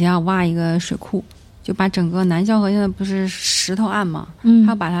河底下要挖一个水库，就把整个南校河现在不是石头岸嘛，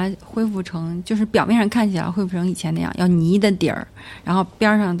它把它恢复成，就是表面上看起来恢复成以前那样，要泥的底儿，然后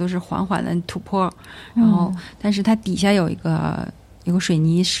边上都是缓缓的土坡，然后但是它底下有一个水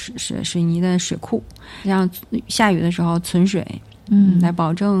泥的水库，这样下雨的时候存水。来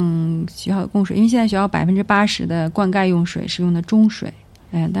保证学校的供水，因为现在学校80%的灌溉用水是用的中水，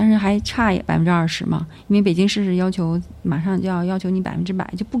但是还差20%嘛，因为北京市是马上就要求你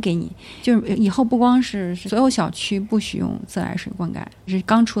100%就不给你，就是以后不光是所有小区不许用自来水灌溉，是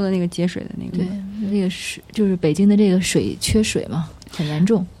刚出的那个节水的那个。对，那个是就是北京的这个水缺水嘛，很严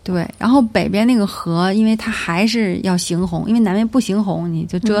重。对，然后北边那个河，因为它还是要行洪，因为南边不行洪你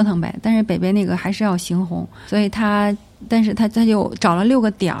就折腾呗，但是北边那个还是要行洪，所以但是他就找了6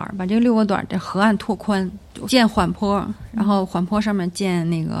个点儿，把这个6个点儿这河岸拓宽，建缓坡，然后缓坡上面建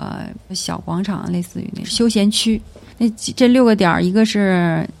那个小广场，类似于那个休闲区。这6个点儿，一个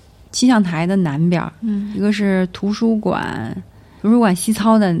是气象台的南边，一个是图书馆西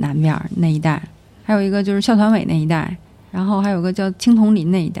操的南边那一带，还有一个就是校团委那一带，然后还有个叫青铜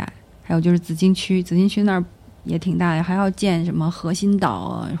林那一带，还有就是紫金区那儿也挺大的，还要建什么核心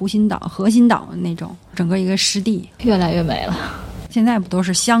岛、湖心岛、核心岛那种，整个一个湿地，越来越美了。现在不都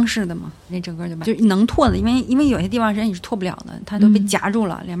是厢式的吗？那整个就能拓的，因为有些地方人你是拓不了的，它都被夹住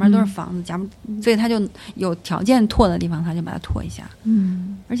了，两边都是房子夹不，所以它就有条件拓的地方，它就把它拓一下。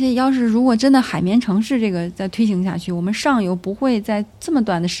而且如果真的海绵城市这个再推行下去，我们上游不会在这么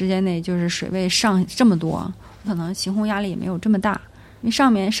短的时间内就是水位上这么多，可能行洪压力也没有这么大。因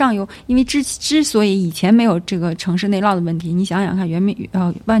为上游，因为之所以以前没有这个城市内涝的问题，你想想看，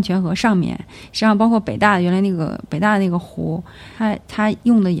万泉河上面，实际上包括北大的原来那个北大的那个湖，它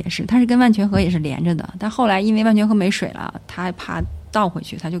用的也是，它是跟万泉河也是连着的，但后来因为万泉河没水了，它怕倒回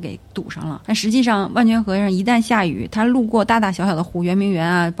去，它就给堵上了。但实际上万泉河上一旦下雨，它路过大大小小的湖，圆明园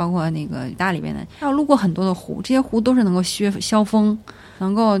啊，包括那个大里边的，它要路过很多的湖，这些湖都是能够消风，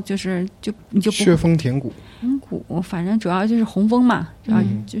能够你就不削风填谷。反正主要就是洪峰嘛，主要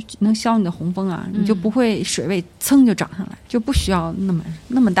就能消你的洪峰啊，你就不会水位噌就涨上来，就不需要那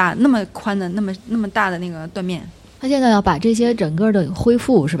么大、那么宽的、那么大的那个断面。他现在要把这些整个的恢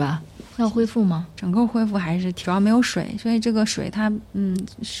复是吧？要恢复吗？整个恢复还是主要没有水，所以这个水它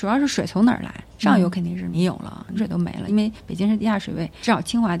主要是水从哪儿来？上游肯定是没有了，水都没了，因为北京市地下水位至少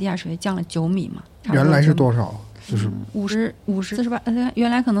清华地下水位降了9米嘛。原来是多少？就是48，原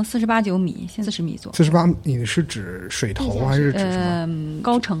来可能48、9米，现在40米左右。48米是指水头还是指什么？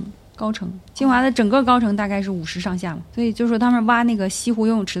高程，清华的整个高程大概是50上下嘛，所以就是说他们挖那个西湖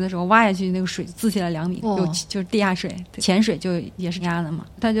游泳池的时候，挖下去那个水自起来2米，就是地下水，潜水就也是压的嘛。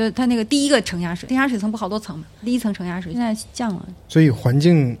它那个第一个承压水，地下水层不好多层嘛，第一层承压水现在降了。所以环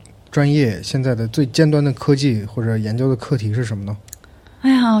境专业现在的最尖端的科技或者研究的课题是什么呢？哎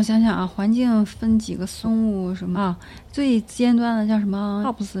呀，我想想啊，环境分几个生物什么啊？最尖端的叫什么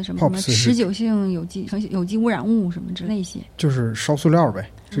POPs 什么持久性有机污染物什么之类一些，就是烧塑料呗，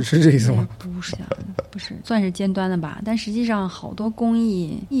是这意思吗？不是，算是尖端的吧。但实际上好多工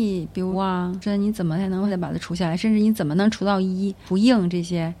艺，比如啊，这你怎么才能再把它除下来？甚至你怎么能除到除硬这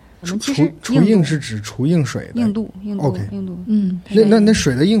些？我们其实除硬是指除硬水的硬度 ，OK， 硬度，那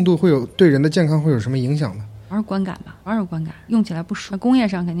水的硬度会有对人的健康会有什么影响呢？主要是观感吧，用起来不舒服。工业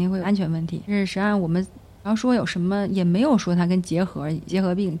上肯定会有安全问题。实际上我们要说有什么，也没有说它跟结核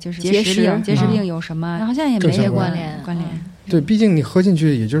病就是结石病有什么，好像也没关联。对，毕竟你喝进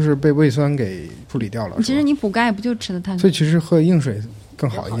去也就是被胃酸给处理掉了。其实你补钙不就吃的碳水？所以其实喝硬水更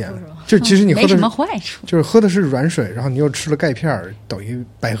好一点。就其实你喝的没什么坏处，就是喝的是软水，然后你又吃了钙片，等于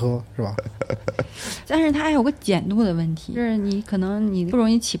白喝，是吧？但是它还有个碱度的问题，就是你可能你不容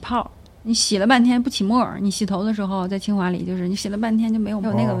易起泡。你洗了半天不起沫儿，你洗头的时候在清华里，就是你洗了半天就没有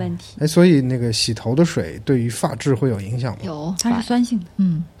那个问题。所以那个洗头的水对于发质会有影响吗？有，它是酸性的。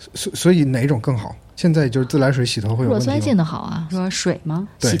所以哪种更好？现在就是自来水洗头会有问题吗？弱酸性的好啊。说水吗？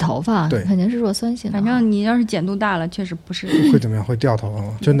洗头发对肯定是弱酸性的。反正你要是碱度大了，确实不是。会怎么样？会掉头发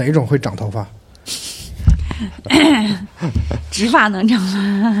吗？就哪种会长头发？直发能长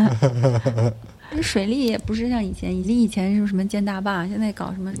吗？水利也不是像以前是什么建大坝，现在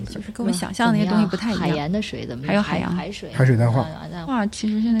搞什么就是跟我们想象的那些东西不太一样。海盐的水怎么样？还有海水淡化其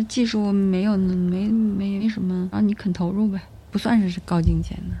实现在技术没什么，然后你肯投入呗，不算是高精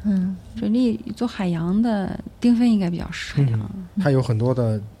尖的。水利做海洋的经费应该比较少。它有很多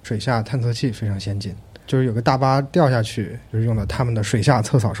的水下探测器非常先进，就是有个大巴掉下去，就是用的他们的水下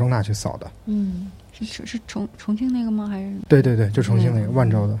测扫声呐去扫的。是重庆那个吗？还是？对，就重庆那个万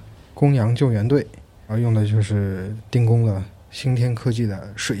州的公羊救援队，然后用的就是丁公的新天科技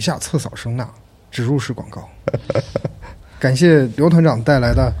的水下测扫声呐植入式广告。感谢刘团长带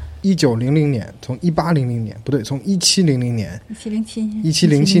来的1900年，从1800年不对，从1700年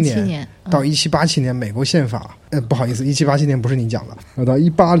1707年到1787年美国宪法，不好意思，1787年不是你讲的，到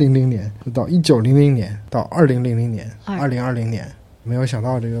1800年到1900年到2000年2020年，没有想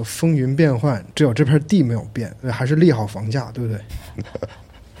到这个风云变幻，只有这片地没有变，还是利好房价，对不对？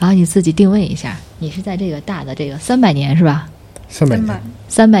然后你自己定位一下，你是在这个大的这个300年是吧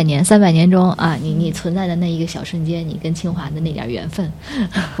？300年中啊，你存在的那一个小瞬间，你跟清华的那点缘分，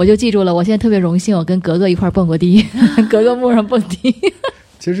我就记住了。我现在特别荣幸，我跟格格一块蹦过迪，格格墓上蹦迪。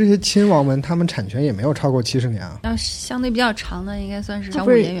其实这些亲王们，他们产权也没有超过70年啊。要相对比较长的，应该算是小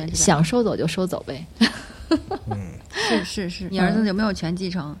5爷园，想收走就收走呗。是，你儿子有没有权继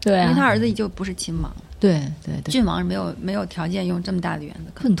承？对啊，因为他儿子就不是亲王。对，郡王是没有条件用这么大的园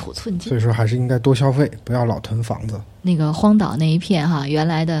子，寸土寸金。所以说还是应该多消费，不要老囤房子。那个荒岛那一片哈，原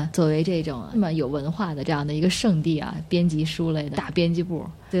来的作为这种那么有文化的这样的一个圣地啊，编辑书类的大编辑部，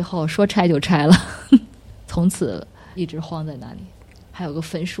最后说拆就拆了，从此一直荒在那里。还有个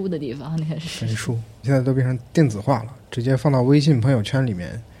焚书的地方，那个是焚书，现在都变成电子化了，直接放到微信朋友圈里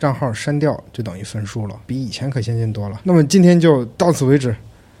面，账号删掉就等于焚书了，比以前可先进多了。那么今天就到此为止，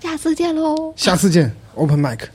下次见喽！下次见 ，Open Mic。